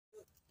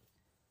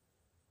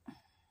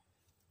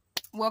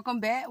Welcome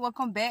back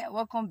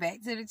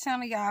to the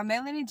channel, y'all.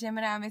 Melanie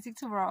Gemini OMFG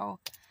Tarot.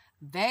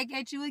 Back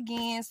at you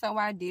again. So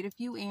I did a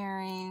few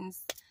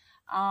errands.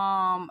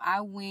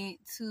 I went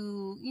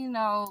to,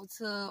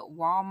 to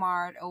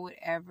Walmart or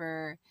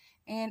whatever.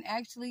 And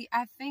actually,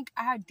 I think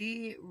I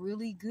did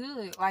really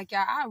good. Like,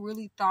 y'all, I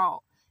really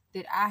thought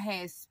that I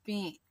had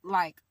spent,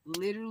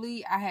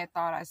 literally, I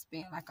thought I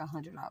spent like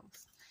 $100.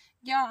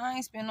 Y'all, I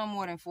ain't spent no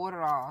more than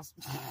 $40.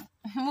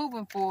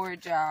 Moving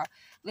forward, y'all.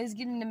 Let's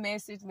get in the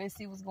message. Let's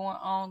see what's going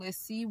on. Let's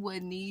see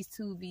what needs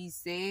to be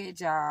said,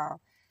 y'all.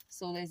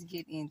 So let's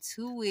get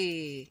into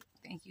it.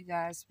 Thank you,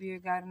 guys.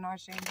 Spirit, God, and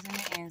archangels, and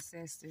the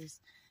ancestors.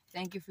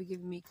 Thank you for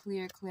giving me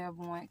clear,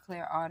 clairvoyant,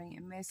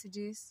 clairaudient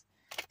messages.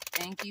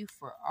 Thank you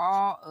for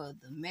all of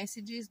the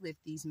messages. Let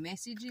these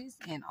messages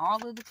and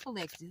all of the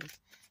collective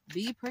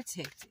be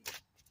protected.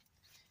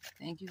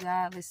 Thank you,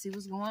 God. Let's see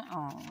what's going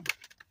on.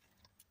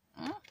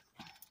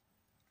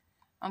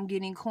 I'm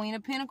getting Queen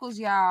of Pentacles,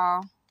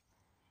 y'all.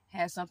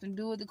 Has something to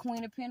do with the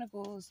Queen of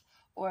Pentacles.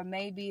 Or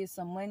maybe it's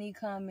some money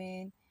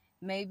coming.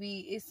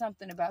 Maybe it's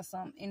something about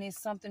something. And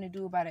it's something to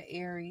do about an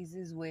Aries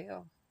as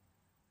well.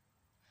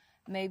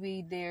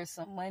 Maybe there's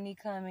some money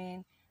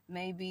coming.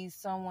 Maybe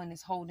someone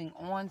is holding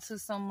on to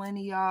some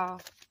money,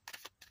 y'all.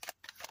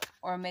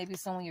 Or maybe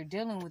someone you're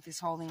dealing with is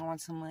holding on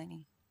to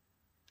money.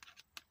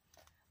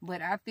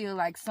 But I feel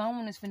like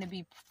someone is going to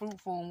be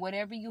fruitful. And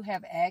whatever you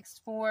have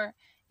asked for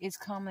is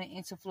coming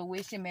into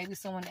fruition. Maybe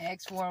someone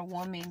asked for a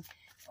woman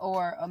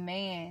or a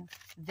man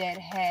that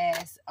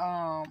has,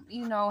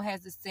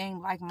 has the same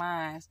like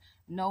minds,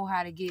 know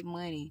how to get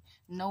money,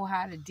 know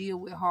how to deal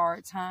with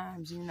hard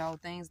times,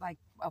 things like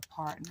a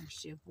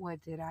partnership.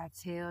 What did I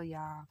tell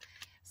y'all?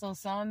 So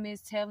some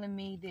is telling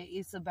me that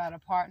it's about a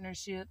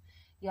partnership.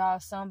 Y'all,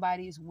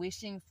 somebody is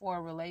wishing for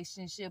a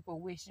relationship or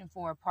wishing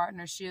for a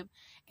partnership,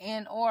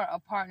 and or a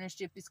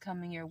partnership is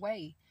coming your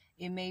way.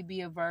 It may be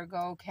a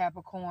Virgo,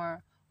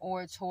 Capricorn,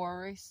 or a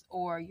Taurus,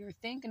 or you're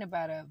thinking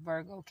about a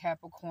Virgo,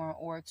 Capricorn,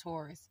 or a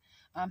Taurus.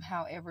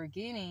 However,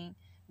 getting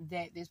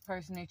that this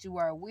person that you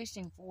are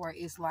wishing for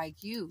is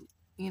like you.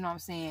 You know what I'm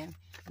saying?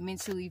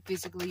 Mentally,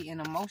 physically,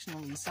 and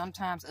emotionally.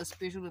 Sometimes a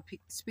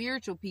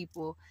spiritual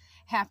people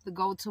have to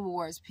go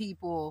towards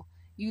people,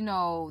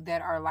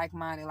 that are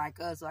like-minded like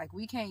us. Like,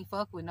 we can't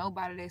fuck with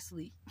nobody that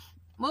sleep.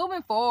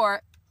 Moving forward,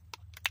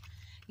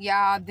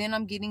 y'all, then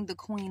I'm getting the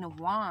Queen of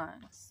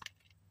Wands.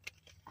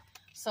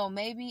 So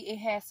maybe it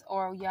has,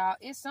 or y'all,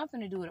 it's something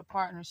to do with a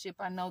partnership.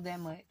 I know that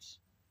much.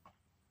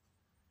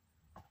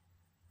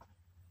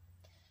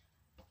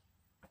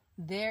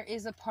 There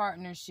is a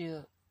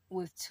partnership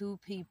with two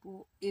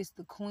people. It's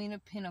the Queen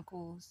of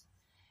Pentacles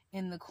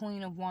and the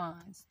Queen of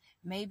Wands.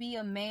 Maybe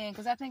a man,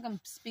 because I think I'm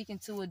speaking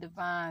to a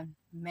divine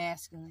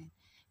masculine.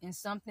 And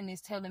something is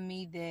telling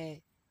me that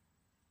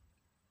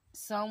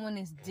someone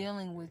is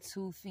dealing with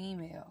two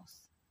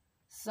females.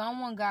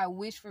 Someone got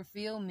wish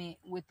fulfillment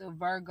with a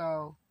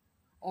Virgo,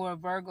 or a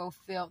Virgo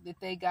felt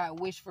that they got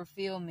wish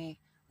fulfillment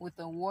with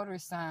a water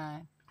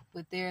sign,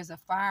 but there's a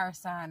fire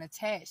sign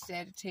attached,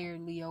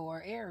 Sagittarius, Leo,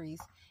 or Aries,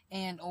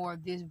 and or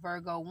this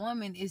Virgo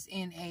woman is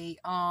in a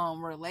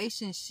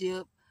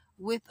relationship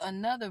with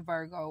another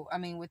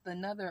with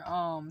another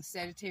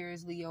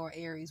Sagittarius, Leo, or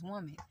Aries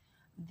woman.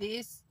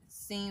 This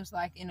seems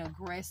like an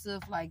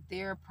aggressive, like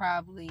they're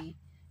probably,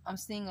 I'm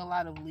seeing a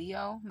lot of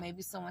Leo.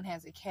 Maybe someone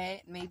has a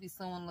cat. Maybe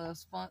someone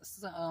loves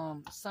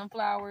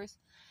sunflowers.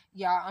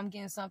 Y'all, I'm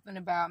getting something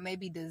about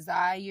maybe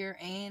desire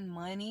and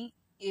money.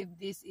 If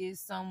this is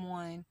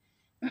someone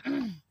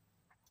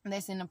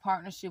that's in a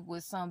partnership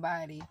with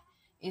somebody,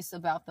 it's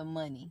about the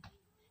money.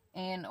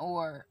 And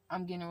or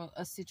I'm getting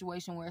a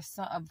situation where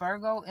a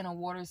Virgo and a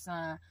water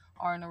sign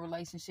are in a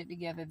relationship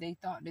together. They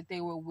thought that they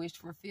were wish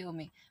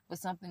fulfillment, but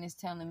something is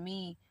telling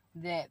me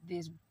that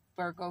this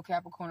Virgo,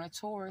 Capricorn, or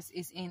Taurus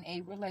is in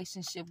a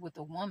relationship with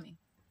a woman.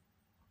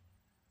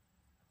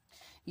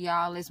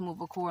 Y'all, let's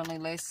move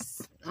accordingly.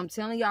 I'm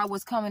telling y'all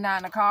what's coming out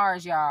in the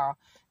cards, y'all.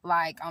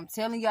 Like, I'm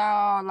telling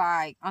y'all,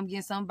 like, I'm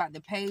getting something about the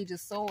Page of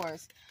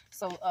Swords.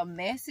 So a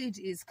message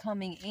is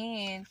coming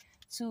in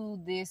to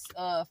this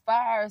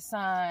fire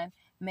sign,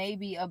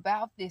 maybe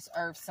about this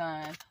earth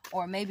sign,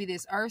 or maybe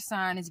this earth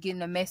sign is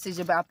getting a message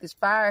about this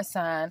fire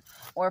sign,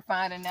 or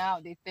finding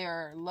out that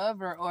their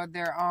lover or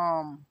their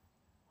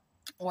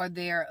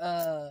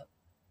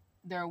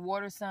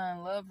water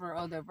sign lover,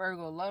 or their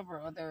Virgo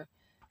lover, or their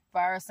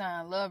fire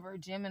sign lover,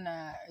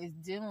 Gemini, is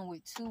dealing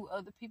with two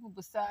other people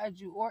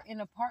besides you, or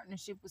in a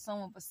partnership with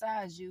someone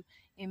besides you.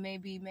 It may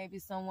be maybe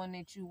someone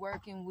that you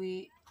working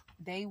with,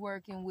 they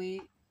working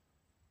with.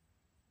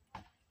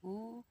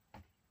 Ooh.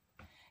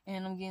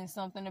 And I'm getting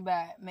something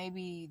about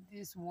maybe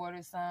this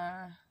water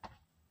sign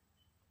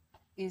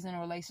is in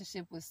a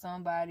relationship with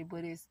somebody,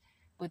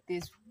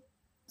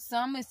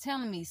 some is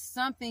telling me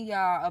something,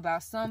 y'all,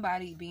 about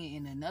somebody being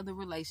in another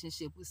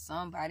relationship with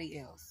somebody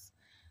else.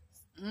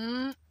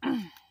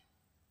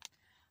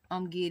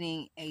 I'm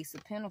getting Ace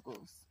of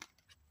Pentacles.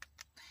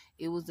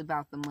 It was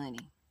about the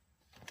money.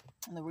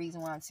 And the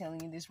reason why I'm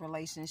telling you this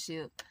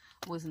relationship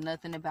was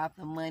nothing about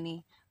the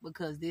money,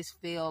 because this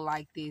felt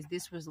like this.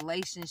 This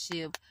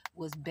relationship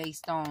was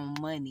based on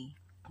money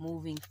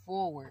moving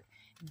forward.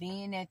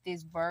 Being that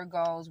this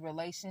Virgo's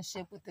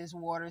relationship with this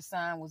water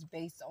sign was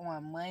based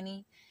on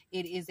money,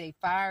 it is a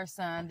fire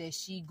sign that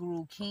she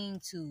grew king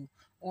to,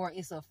 or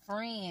it's a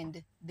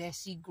friend that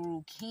she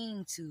grew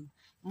king to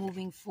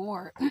moving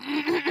forward.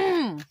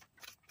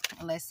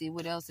 Let's see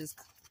what else is.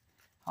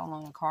 Hold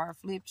on, the card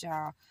flipped,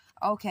 y'all.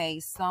 Okay,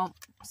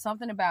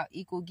 something about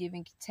equal give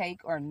and take,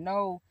 or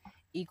no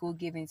equal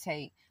give and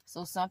take.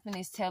 So something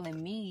is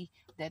telling me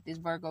that this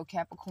Virgo,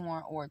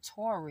 Capricorn, or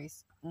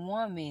Taurus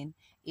woman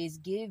is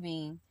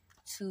giving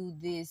to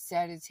this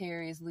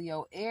Sagittarius,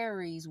 Leo,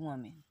 Aries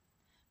woman.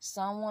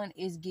 Someone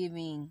is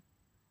giving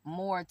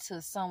more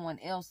to someone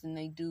else than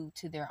they do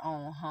to their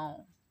own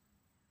home.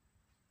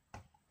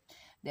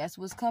 That's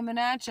what's coming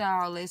at,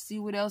 y'all. Let's see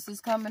what else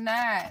is coming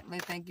at.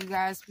 Let's thank you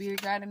guys,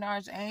 Spirit, God, and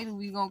Archangel.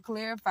 We're going to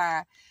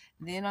clarify.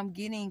 Then I'm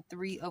getting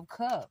 3 of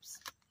Cups.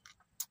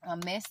 A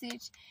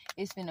message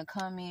is going to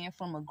come in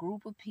from a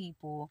group of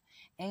people,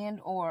 and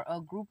or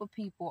a group of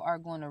people are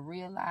going to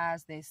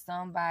realize that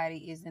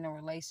somebody is in a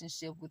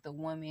relationship with a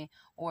woman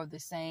or the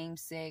same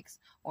sex,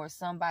 or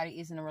somebody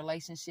is in a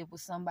relationship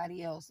with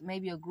somebody else.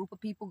 Maybe a group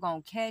of people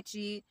going to catch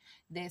it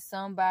that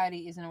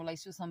somebody is in a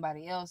relationship with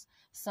somebody else.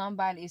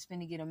 Somebody is going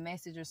to get a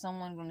message, or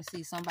someone going to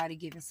see somebody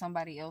giving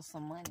somebody else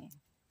some money.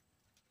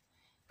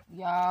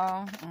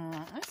 Y'all,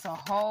 it's a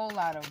whole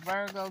lot of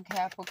Virgo,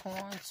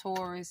 Capricorn,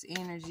 Taurus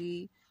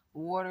energy,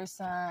 water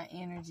sign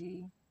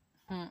energy.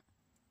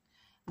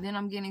 Then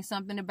I'm getting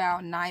something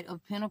about Knight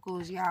of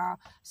Pentacles, y'all.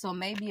 So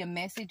maybe a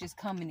message is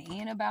coming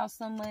in about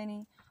some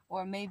money,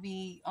 or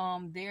maybe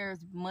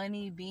there's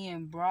money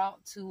being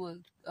brought to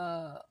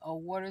a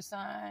water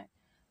sign,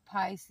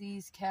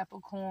 Pisces,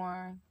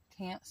 Capricorn,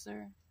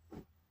 Cancer,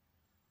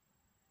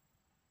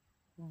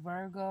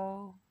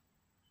 Virgo.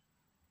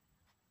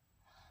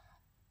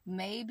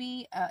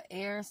 Maybe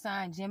air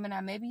sign,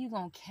 Gemini. Maybe you're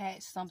going to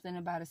catch something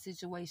about a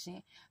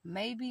situation.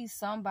 Maybe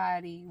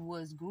somebody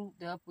was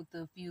grouped up with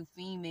a few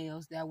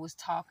females that was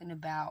talking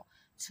about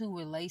 2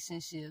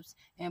 relationships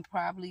and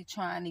probably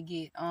trying to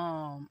get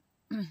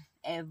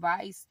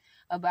advice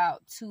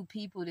about 2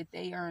 people that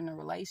they are in a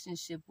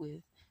relationship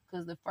with.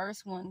 Because the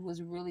first one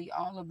was really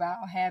all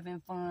about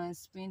having fun,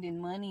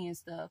 spending money and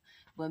stuff.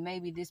 But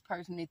maybe this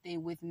person that they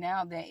with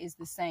now that is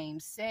the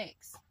same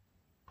sex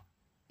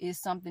is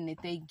something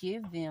that they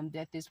give them,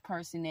 that this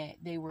person that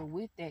they were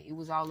with, that it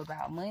was all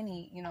about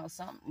money, you know,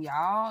 something,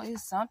 y'all,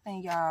 it's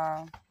something,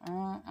 y'all.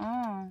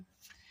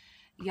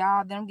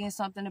 Y'all, then I'm getting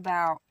something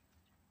about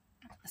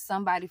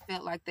somebody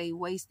felt like they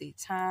wasted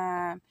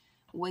time,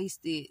 you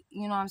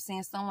know what I'm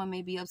saying? Someone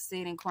may be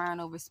upset and crying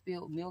over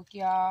spilled milk,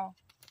 y'all.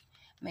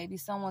 Maybe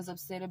someone's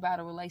upset about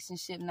a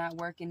relationship not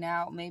working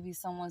out. Maybe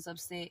someone's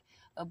upset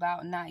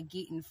about not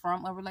getting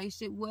from a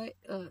relationship.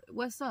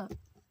 What's up?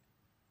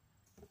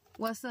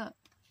 What's up?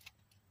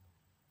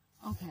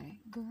 Okay,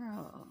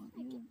 girl.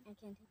 I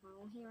can't take my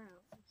own hair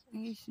out.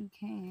 Yes, you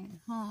can.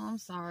 I'm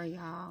sorry,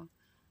 y'all.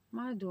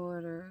 My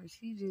daughter,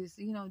 she just,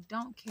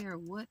 don't care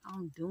what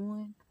I'm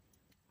doing.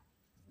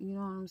 You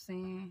know what I'm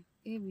saying?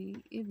 It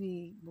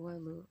be, boy,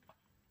 look.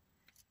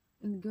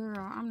 And girl,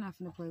 I'm not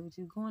finna play with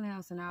you. Go in the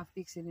house and I'll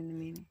fix it in a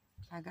minute.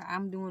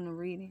 I'm doing the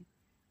reading.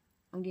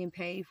 I'm getting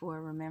paid for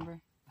it, remember?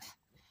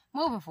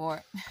 Moving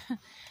forward.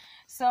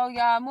 So,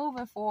 y'all,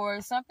 moving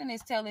forward, something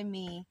is telling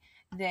me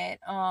that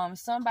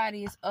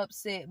somebody is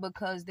upset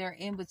because they're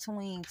in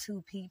between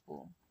 2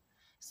 people.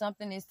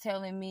 Something is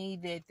telling me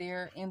that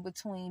they're in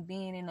between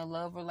being in a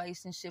love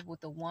relationship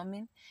with a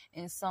woman,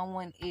 and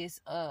someone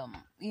is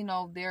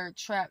they're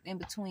trapped in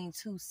between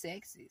 2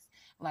 sexes.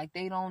 Like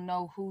they don't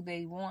know who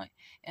they want.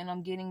 And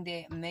I'm getting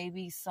that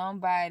maybe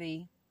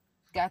somebody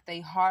got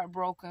their heart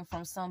broken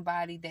from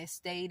somebody that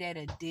stayed at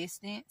a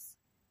distance,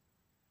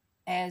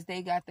 as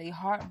they got their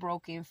heart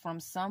broken from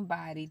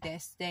somebody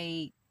that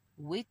stayed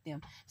with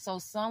them. So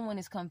someone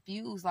is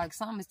confused, like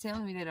something is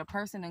telling me that a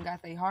person done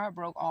got their heart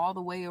broke all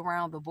the way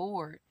around the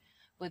board,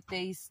 but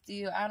they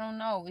still, I don't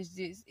know,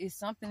 it's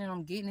something that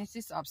I'm getting. It's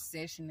just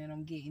obsession that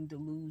I'm getting,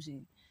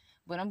 delusion.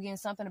 But I'm getting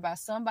something about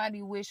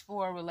somebody wished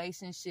for a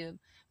relationship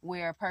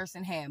where a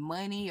person had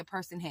money, a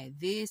person had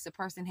this, a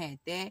person had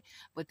that,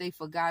 but they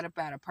forgot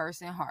about a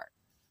person's heart.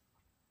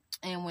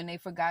 And when they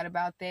forgot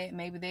about that,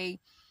 maybe they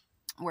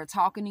were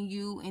talking to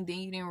you, and then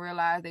you didn't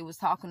realize they was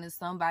talking to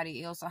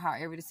somebody else, or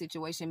however the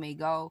situation may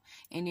go,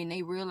 and then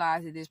they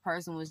realized that this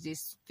person was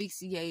just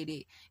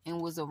fixated and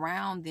was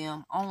around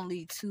them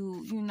only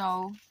to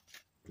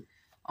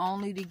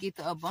get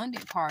the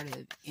abundant part of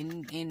it.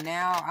 And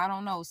now, I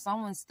don't know,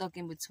 someone's stuck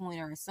in between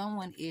her, and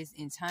someone is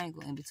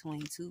entangled in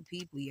between 2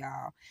 people,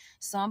 y'all.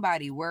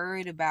 Somebody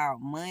worried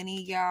about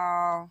money,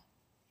 y'all.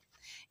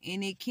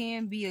 And it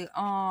can be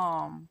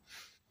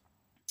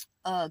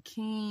a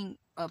king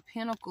of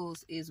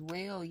Pentacles as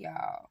well,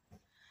 y'all.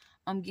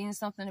 I'm getting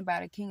something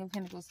about a King of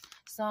Pentacles.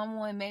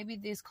 Someone, maybe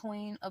this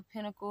Queen of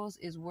Pentacles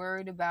is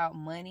worried about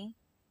money.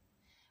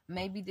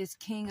 Maybe this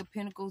King of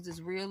Pentacles is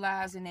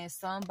realizing that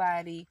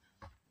somebody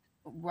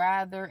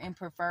rather and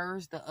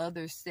prefers the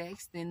other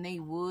sex than they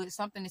would.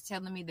 Something is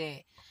telling me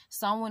that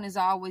someone is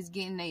always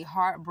getting their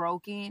heart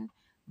broken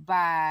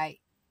by,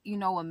 you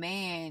know, a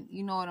man.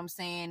 You know what I'm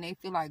saying? They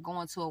feel like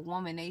going to a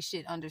woman, they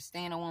should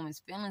understand a woman's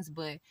feelings.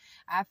 But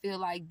I feel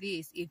like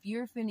this: if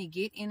you're finna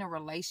get in a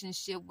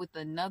relationship with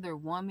another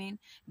woman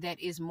that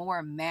is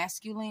more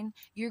masculine,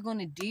 you're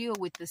gonna deal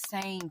with the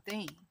same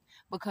thing,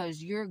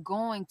 because you're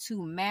going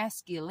to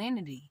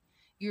masculinity.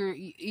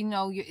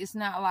 It's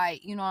not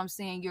like, you know what I'm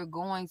saying, you're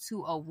going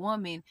to a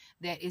woman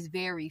that is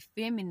very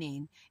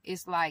feminine.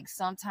 It's like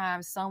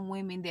sometimes some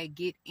women that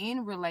get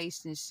in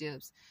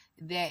relationships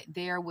that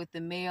they're with the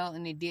male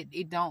and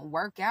it don't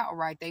work out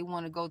right. They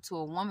want to go to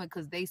a woman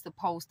because they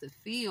supposed to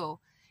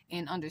feel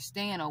and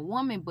understand a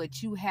woman,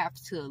 but you have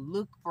to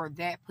look for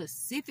that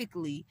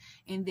specifically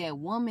in that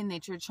woman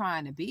that you're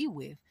trying to be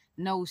with.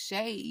 No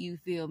shade, you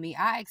feel me?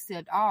 I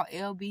accept all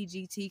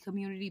LBGT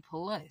community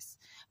plus,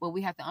 but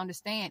we have to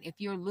understand, if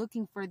you're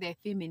looking for that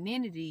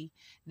femininity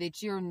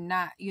that you're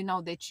not,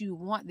 that you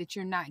want, that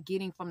you're not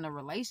getting from the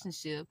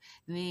relationship,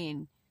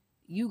 then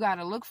you got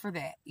to look for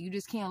that. You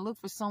just can't look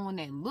for someone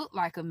that look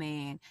like a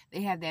man.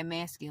 They have that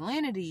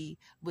masculinity,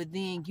 but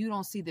then you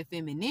don't see the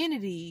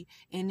femininity,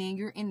 and then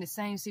you're in the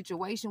same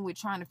situation with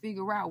trying to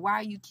figure out why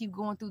you keep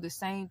going through the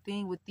same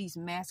thing with these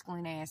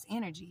masculine ass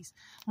energies.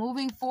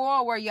 Moving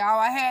forward,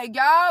 y'all, I had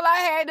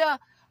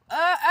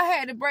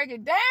to break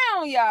it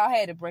down, y'all. I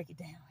had to break it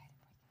down.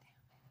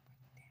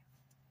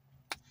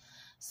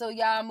 So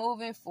y'all,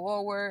 moving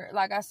forward,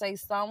 like I say,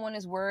 someone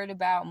is worried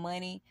about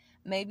money.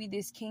 Maybe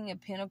this King of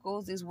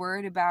Pentacles is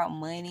worried about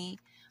money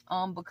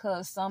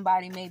because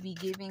somebody may be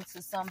giving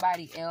to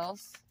somebody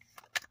else.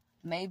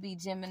 Maybe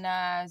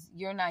Geminis,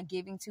 you're not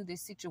giving to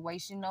this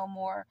situation no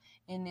more.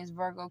 And this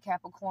Virgo,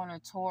 Capricorn, or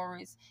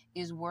Taurus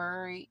is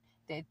worried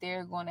that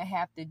they're going to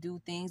have to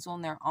do things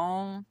on their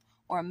own.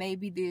 Or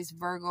maybe this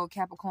Virgo,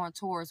 Capricorn,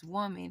 Taurus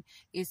woman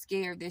is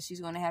scared that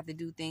she's going to have to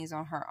do things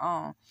on her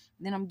own.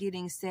 Then I'm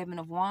getting 7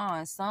 of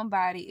Wands.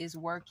 Somebody is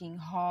working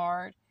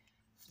hard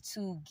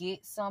to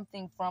get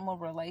something from a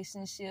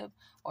relationship,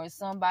 or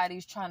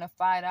somebody's trying to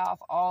fight off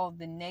all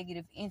the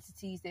negative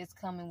entities that's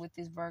coming with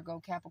this Virgo,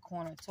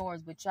 Capricorn, or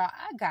Taurus. But y'all,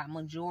 I got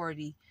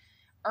majority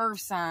earth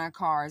sign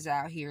cards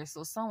out here,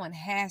 so someone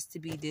has to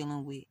be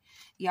dealing with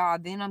y'all.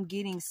 Then I'm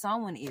getting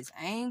someone is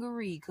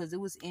angry because it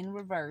was in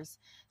reverse.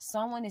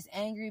 Someone is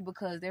angry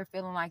because they're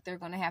feeling like they're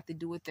going to have to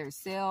do it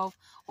themselves,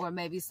 or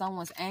maybe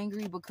someone's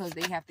angry because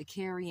they have to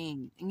carry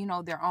in,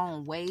 their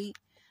own weight.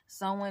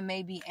 Someone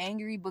may be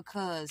angry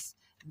because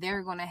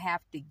they're going to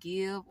have to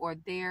give, or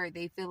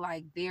they feel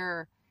like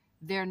they're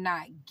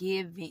not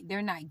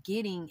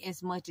getting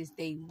as much as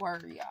they were,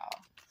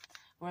 y'all.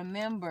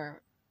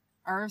 Remember,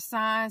 earth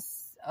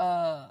signs,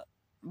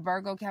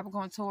 Virgo,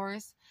 Capricorn,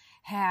 Taurus,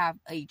 have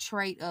a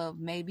trait of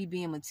maybe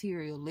being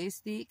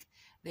materialistic.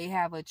 They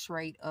have a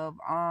trait of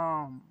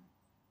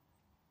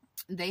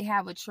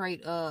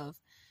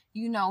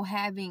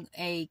having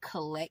a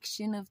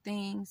collection of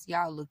things.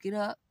 Y'all look it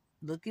up.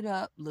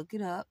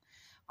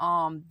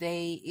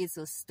 It's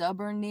a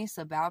stubbornness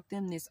about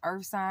them, this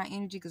earth sign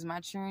energy, because my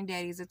children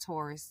daddy is a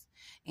Taurus,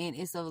 and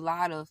it's a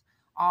lot of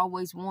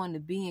always wanting to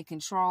be in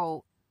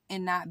control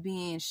and not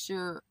being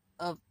sure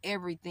of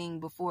everything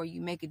before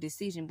you make a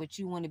decision, but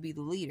you want to be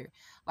the leader.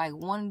 Like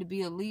wanting to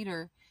be a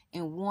leader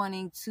and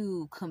wanting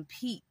to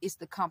compete, it's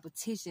the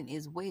competition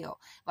as well.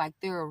 Like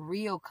they're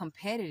real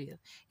competitive,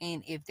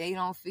 and if they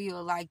don't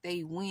feel like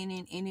they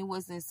winning and it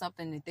wasn't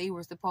something that they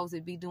were supposed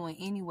to be doing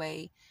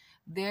anyway,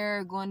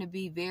 they're going to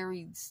be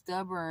very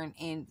stubborn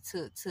and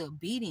to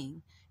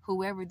beating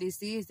whoever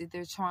this is that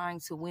they're trying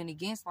to win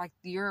against. Like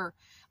you're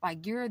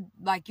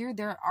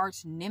their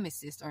arch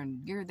nemesis, or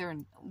you're their,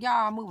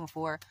 y'all, moving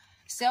forward.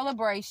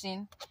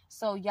 Celebration.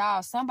 So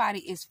y'all, somebody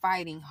is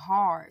fighting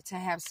hard to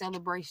have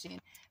celebration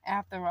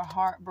after a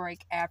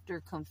heartbreak,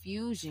 after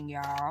confusion,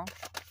 y'all.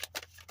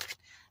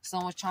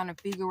 Someone's trying to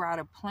figure out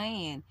a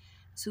plan.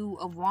 2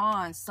 of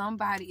Wands.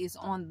 Somebody is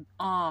on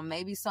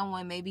maybe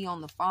someone may be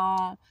on the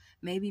phone.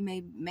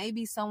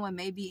 Maybe someone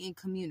may be in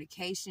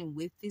communication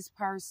with this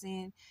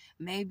person.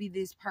 Maybe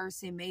this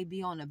person may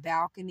be on a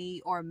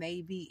balcony, or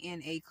maybe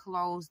in a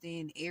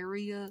closed-in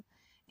area,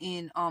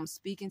 and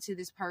speaking to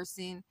this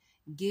person,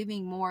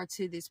 giving more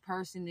to this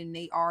person than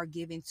they are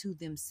giving to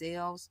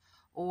themselves.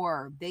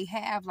 Or they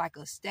have like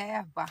a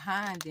staff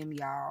behind them,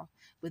 y'all,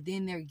 but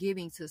then they're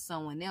giving to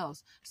someone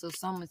else. So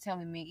someone's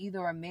telling me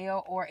either a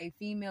male or a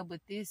female,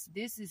 but this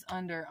is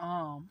under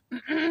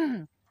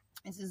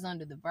this is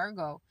under the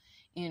Virgo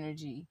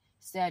energy.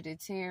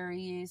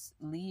 Sagittarius,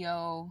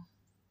 Leo,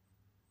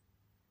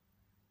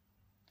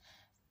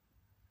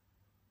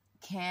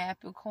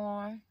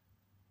 Capricorn.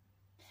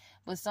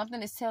 But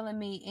something is telling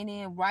me, and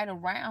then right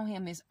around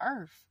him is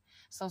Earth.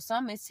 So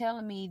something is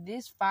telling me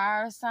this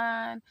fire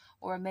sign,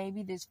 or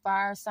maybe this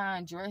fire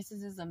sign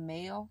dresses as a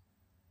male,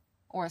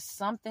 or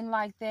something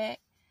like that.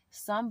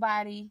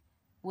 Somebody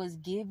was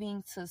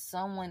giving to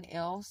someone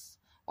else,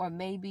 or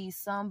maybe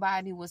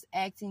somebody was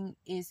acting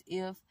as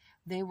if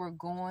they were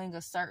going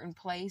a certain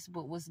place,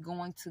 but was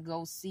going to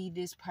go see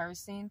this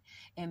person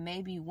and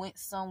maybe went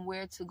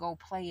somewhere to go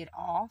play it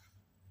off.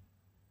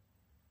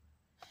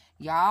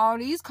 Y'all,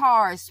 these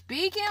cards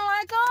speaking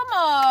like a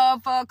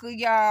motherfucker,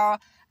 y'all.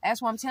 That's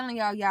what I'm telling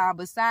y'all.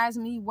 Besides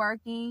me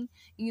working,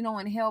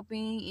 and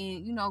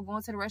helping and,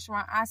 going to the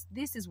restaurant,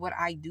 this is what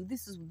I do.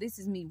 This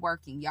is me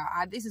working,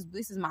 y'all. This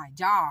is my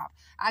job.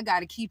 I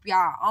got to keep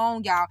y'all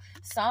on, y'all.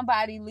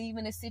 Somebody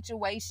leaving a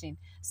situation.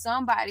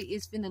 Somebody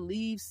is finna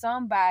leave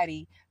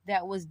somebody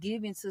that was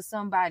given to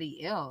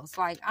somebody else.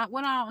 Like,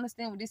 what I don't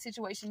understand what this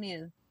situation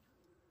is.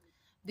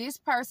 This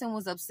person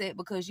was upset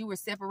because you were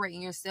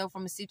separating yourself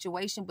from a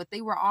situation, but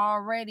they were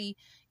already,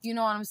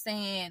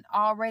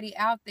 already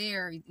out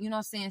there,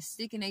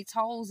 sticking their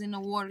toes in the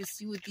water to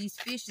see what these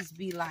fishes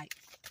be like.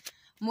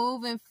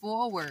 Moving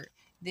forward,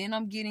 then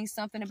I'm getting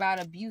something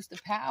about abuse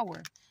of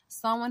power.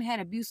 Someone had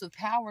abuse of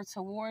power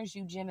towards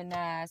you,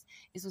 Geminis.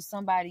 This was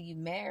somebody you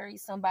married,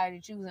 somebody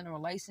that you was in a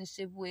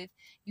relationship with.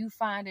 You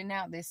finding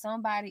out that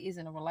somebody is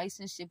in a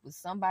relationship with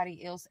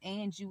somebody else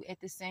and you at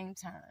the same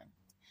time.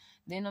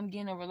 Then I'm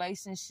getting a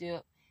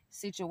relationship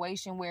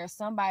situation where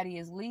somebody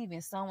is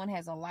leaving. Someone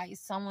has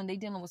they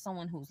dealing with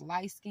someone who's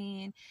light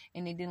skinned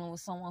and they dealing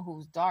with someone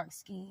who's dark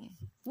skinned.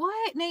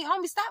 What?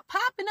 Naomi, stop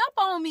popping up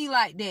on me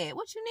like that.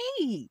 What you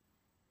need?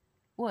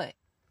 What?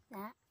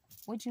 That.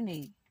 What you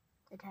need?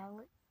 The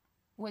tablet.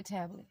 What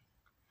tablet?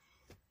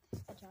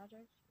 A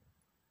charger.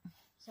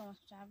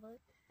 Someone's tablet.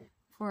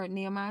 For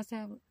Nehemiah's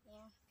tablet?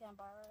 Yeah, can I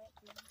borrow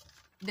it? Yeah.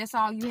 That's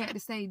all you had to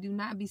say. Do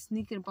not be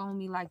sneaking up on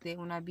me like that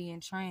when I be in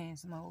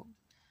trance mode.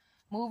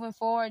 Moving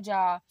forward,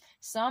 y'all.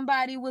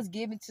 Somebody was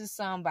given to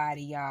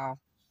somebody, y'all.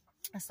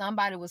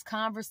 Somebody was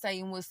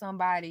conversating with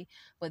somebody,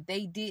 but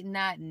they did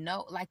not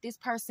know. Like, this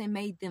person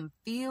made them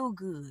feel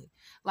good.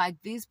 Like,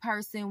 this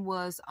person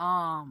was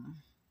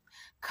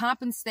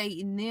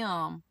compensating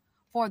them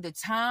for the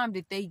time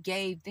that they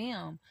gave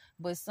them.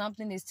 But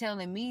something is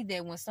telling me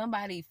that when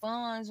somebody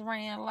funds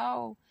ran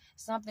low,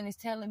 something is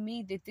telling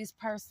me that this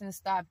person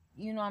stopped,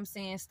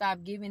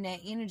 stopped giving that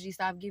energy,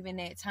 stopped giving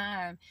that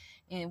time.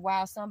 And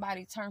while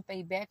somebody turned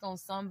their back on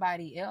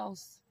somebody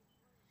else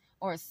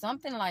or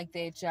something like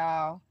that,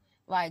 y'all,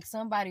 like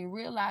somebody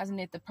realizing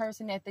that the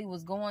person that they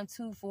was going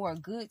to for a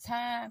good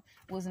time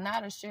was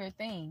not a sure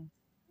thing.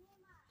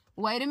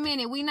 Wait a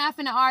minute. We not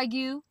finna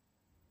argue.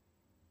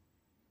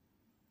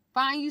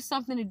 Find you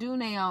something to do,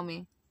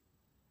 Naomi.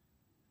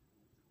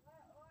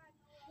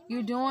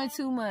 You're doing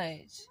too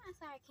much. I'm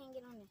sorry, I can't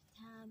get on this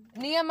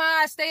tab.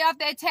 Nehemiah, stay off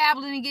that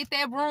tablet and get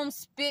that broom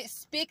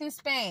spick and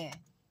span.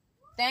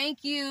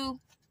 Thank you.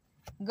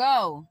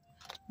 Go.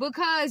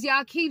 Because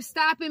y'all keep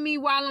stopping me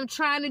while I'm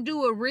trying to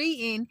do a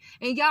reading,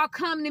 and y'all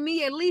come to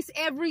me at least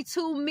every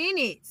 2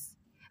 minutes.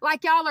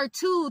 Like y'all are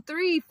 2,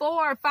 3,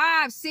 4,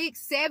 5,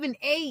 6, 7,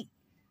 8,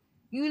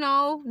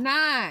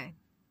 9.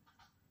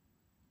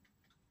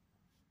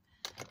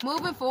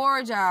 Moving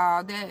forward,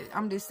 y'all, that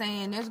I'm just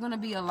saying there's going to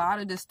be a lot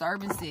of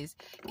disturbances.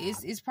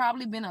 It's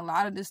probably been a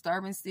lot of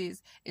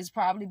disturbances. It's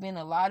probably been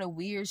a lot of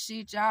weird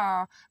shit,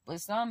 y'all. But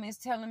something is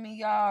telling me,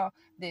 y'all,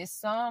 that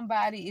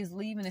somebody is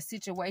leaving a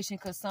situation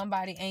because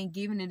somebody ain't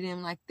giving it to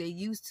them like they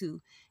used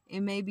to.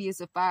 And maybe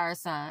it's a fire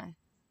sign.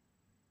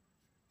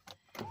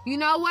 You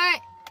know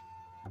what?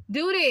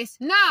 Do this.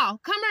 No,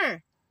 come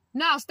here.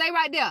 No, stay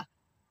right there.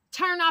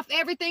 Turn off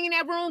everything in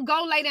that room.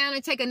 Go lay down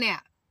and take a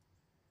nap.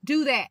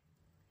 Do that.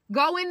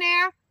 Go in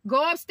there,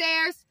 go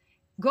upstairs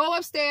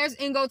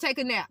and go take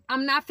a nap.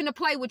 I'm not finna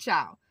play with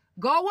y'all.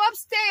 Go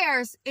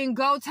upstairs and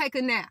go take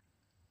a nap.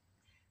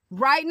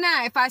 Right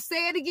now, if I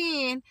say it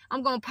again,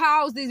 I'm going to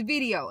pause this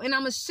video and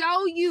I'm going to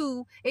show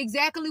you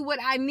exactly what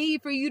I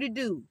need for you to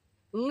do.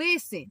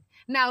 Listen.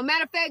 Now,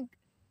 matter of fact,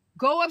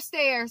 go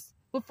upstairs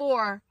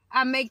before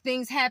I make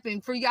things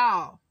happen for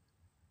y'all.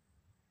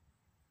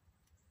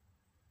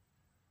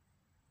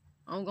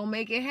 I'm going to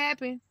make it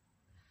happen.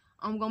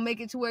 I'm going to make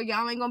it to where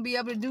y'all ain't going to be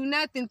able to do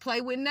nothing, play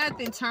with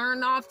nothing,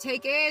 turn off,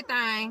 take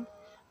everything.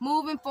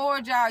 Moving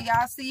forward,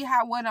 y'all see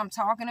what I'm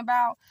talking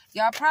about?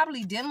 Y'all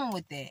probably dealing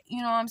with that.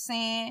 You know what I'm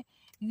saying?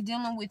 You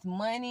dealing with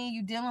money.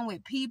 You dealing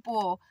with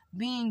people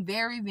being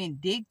very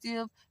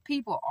vindictive.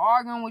 People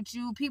arguing with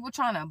you. People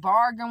trying to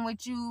bargain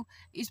with you.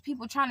 It's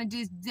people trying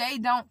to they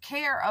don't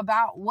care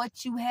about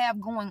what you have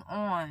going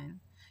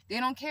on. They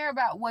don't care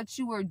about what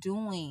you are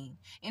doing.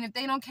 And if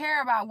they don't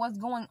care about what's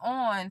going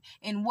on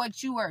and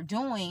what you are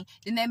doing,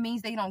 then that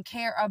means they don't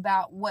care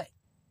about what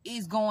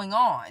is going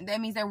on.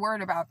 That means they're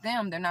worried about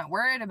them. They're not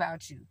worried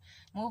about you.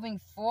 Moving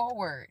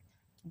forward,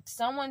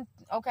 someone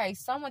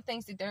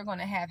thinks that they're going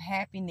to have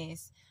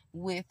happiness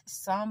with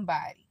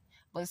somebody.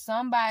 But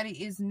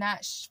somebody is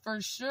not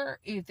for sure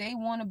if they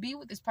want to be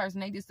with this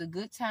person. They just a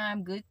good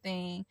time, good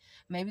thing.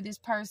 Maybe this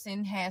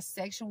person has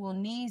sexual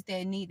needs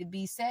that need to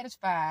be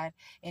satisfied,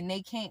 and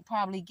they can't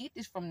probably get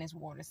this from this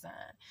water sign.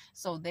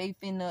 So they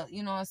finna,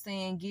 you know what I'm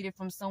saying, get it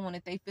from someone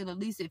that they feel at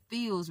least it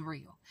feels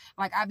real.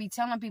 Like I be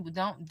telling people,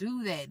 don't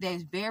do that.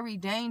 That's very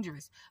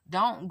dangerous.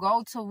 Don't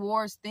go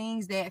towards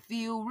things that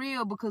feel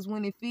real, because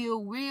when it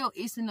feel real,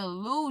 it's an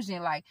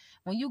illusion. Like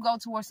when you go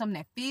towards something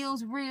that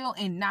feels real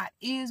and not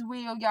is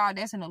real, y'all,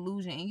 that's an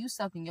illusion, and you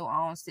sucking your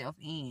own self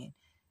in.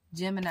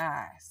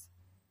 Geminis.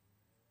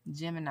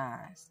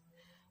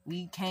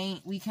 We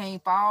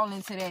can't fall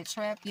into that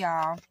trap,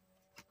 y'all.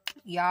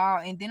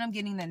 And then I'm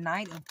getting the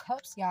Knight of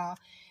Cups, y'all.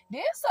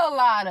 There's a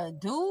lot of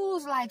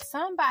dudes, like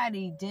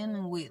somebody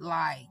dealing with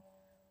like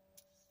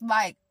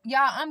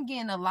y'all, I'm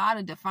getting a lot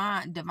of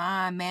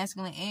divine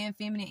masculine and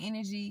feminine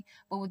energy,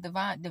 but with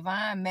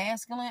divine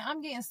masculine,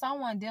 I'm getting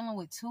someone dealing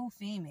with two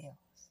females.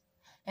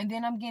 And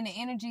then I'm getting the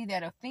energy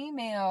that a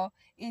female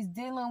is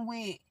dealing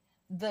with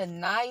the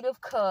Knight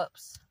of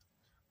Cups,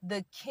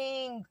 the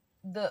King,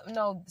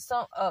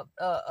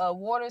 a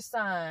water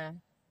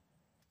sign,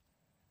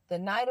 the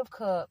Knight of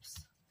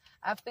Cups.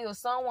 I feel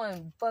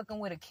someone fucking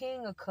with a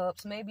King of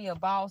Cups, maybe a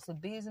boss, a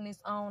business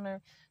owner.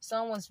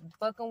 Someone's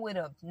fucking with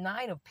a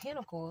Knight of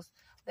Pentacles.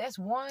 That's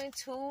 1,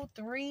 2,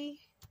 3.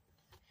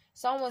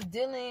 Someone's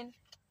dealing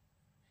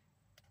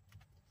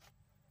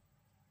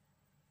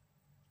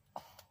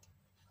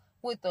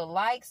with the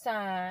like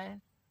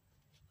sign.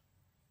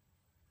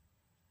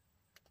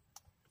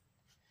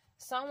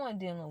 Someone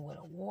dealing with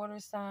a water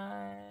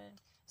sign.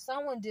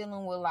 Someone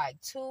dealing with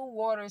like 2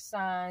 water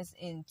signs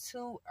and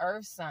 2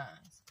 earth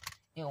signs.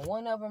 And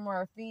one of them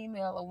are a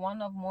female or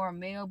one of them are a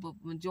male, but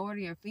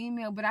majority are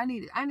female. But I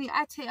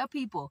tell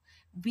people,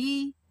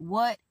 be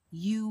what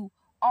you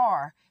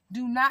are.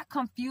 Do not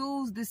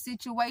confuse the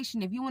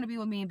situation. If you want to be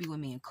with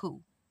men,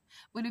 cool.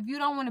 But if you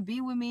don't want to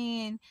be with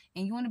men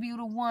and you want to be with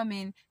a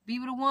woman, be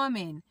with a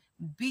woman.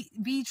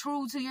 Be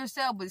true to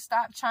yourself, but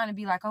stop trying to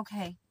be like,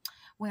 okay,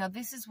 well,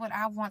 this is what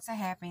I want to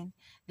happen.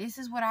 This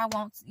is what I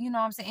want, you know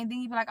what I'm saying? And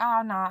then you be like,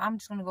 oh, no, I'm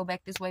just going to go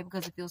back this way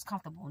because it feels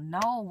comfortable.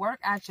 No, work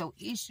out your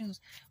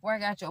issues.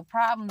 Work out your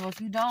problems. Or if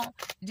you don't,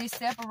 just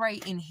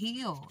separate and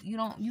heal.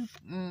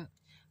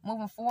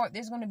 Moving forward,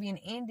 there's going to be an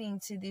ending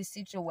to this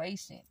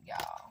situation,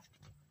 y'all.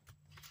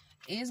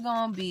 It's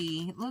going to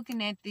be,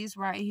 looking at this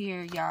right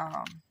here,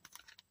 y'all,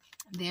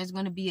 there's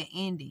going to be an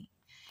ending.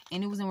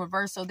 And it was in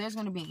reverse, so there's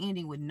going to be an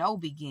ending with no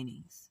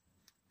beginnings.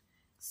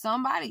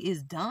 Somebody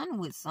is done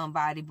with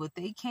somebody, but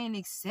they can't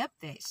accept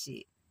that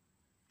shit.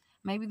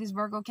 Maybe this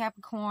Virgo,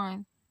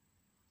 Capricorn,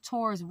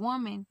 Taurus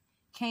woman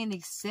can't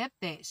accept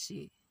that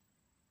shit.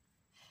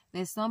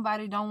 That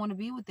somebody don't want to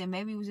be with them.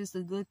 Maybe it was just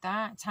a good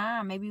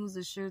time. Maybe it was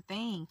a sure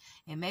thing.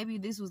 And maybe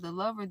this was the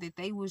lover that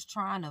they was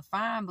trying to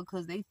find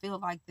because they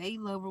felt like they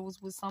lover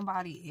was with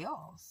somebody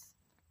else.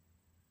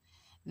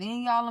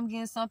 Then, y'all, I'm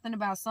getting something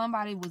about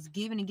somebody was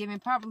giving and giving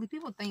properly.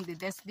 People think that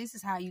this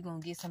is how you're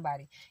going to get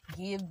somebody.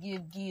 Give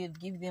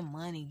them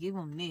money. Give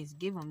them this.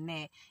 Give them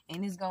that.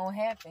 And it's going to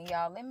happen,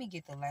 y'all. Let me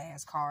get the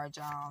last card,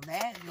 y'all.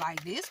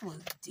 This was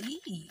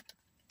deep.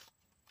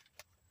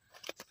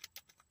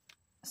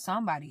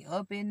 Somebody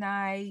up at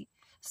night.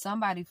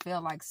 Somebody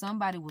felt like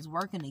somebody was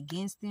working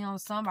against them.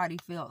 Somebody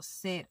felt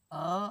set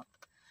up.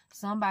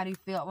 Somebody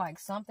felt like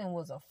something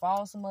was a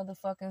false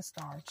motherfucking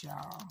start,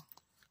 y'all.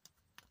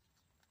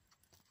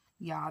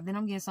 Y'all, then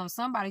I'm getting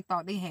somebody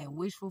thought they had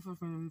wishful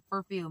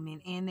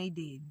fulfillment and they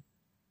didn't.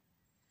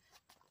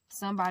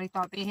 Somebody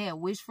thought they had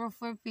wishful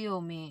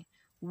fulfillment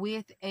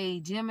with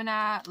a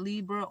Gemini,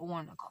 Libra,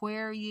 or an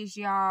Aquarius,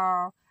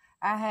 y'all.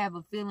 I have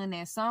a feeling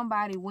that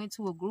somebody went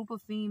to a group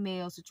of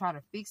females to try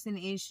to fix an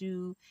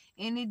issue,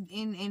 and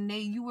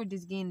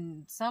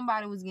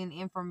somebody was getting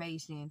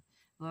information,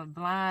 but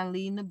blind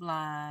leading the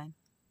blind.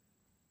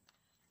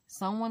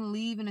 Someone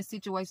leaving a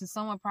situation,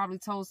 someone probably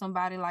told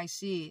somebody like,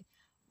 shit,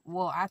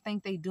 well, I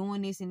think they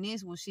doing this and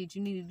this. Well, shit,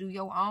 you need to do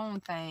your own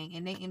thing.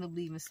 And they end up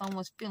leaving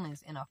someone's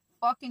feelings in a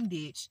fucking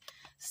ditch.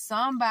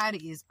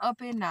 Somebody is up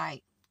at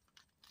night.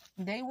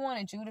 They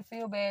wanted you to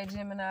feel bad,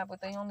 Gemini, but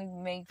they only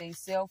make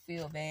themselves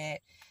feel bad.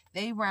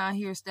 They around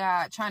here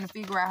start trying to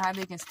figure out how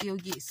they can still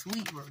get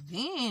sweet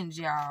revenge,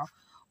 y'all.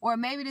 Or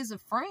maybe there's a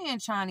friend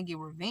trying to get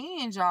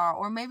revenge, y'all.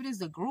 Or maybe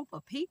there's a group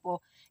of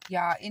people,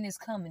 y'all, and it's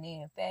coming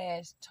in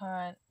fast,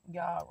 trying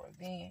y'all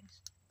revenge.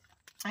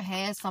 It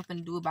has something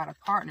to do about a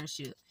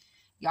partnership.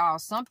 Y'all,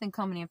 something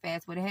coming in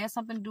fast, but it has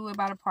something to do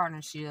about a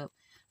partnership.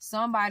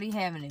 Somebody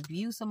having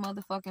abuse of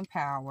motherfucking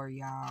power,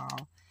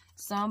 y'all.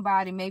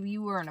 Somebody, maybe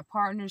you were in a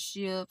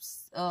partnership,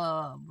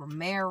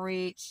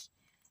 marriage,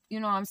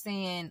 you know what I'm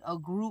saying, a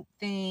group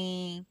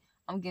thing.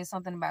 I'm getting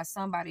something about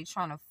somebody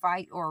trying to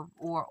fight or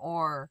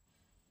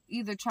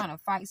either trying to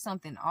fight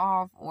something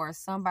off, or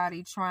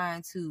somebody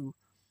trying to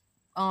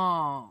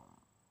fight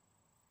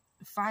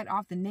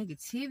off the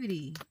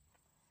negativity.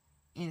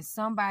 And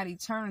somebody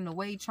turning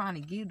away, trying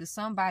to give to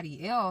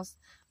somebody else.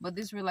 But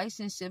this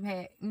relationship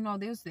had,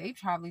 they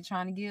probably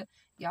trying to give.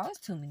 Y'all, it's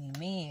too many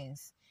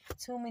men's.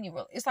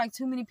 It's like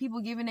too many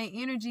people giving their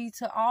energy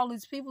to all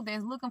these people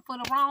that's looking for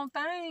the wrong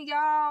thing,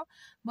 y'all.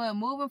 But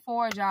moving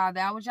forward, y'all,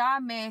 that was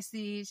y'all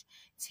message.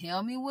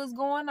 Tell me what's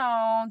going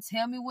on.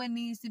 Tell me what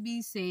needs to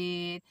be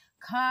said.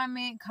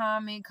 Comment.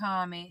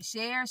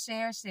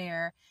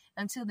 Share.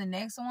 Until the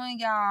next one,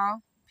 y'all.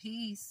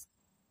 Peace.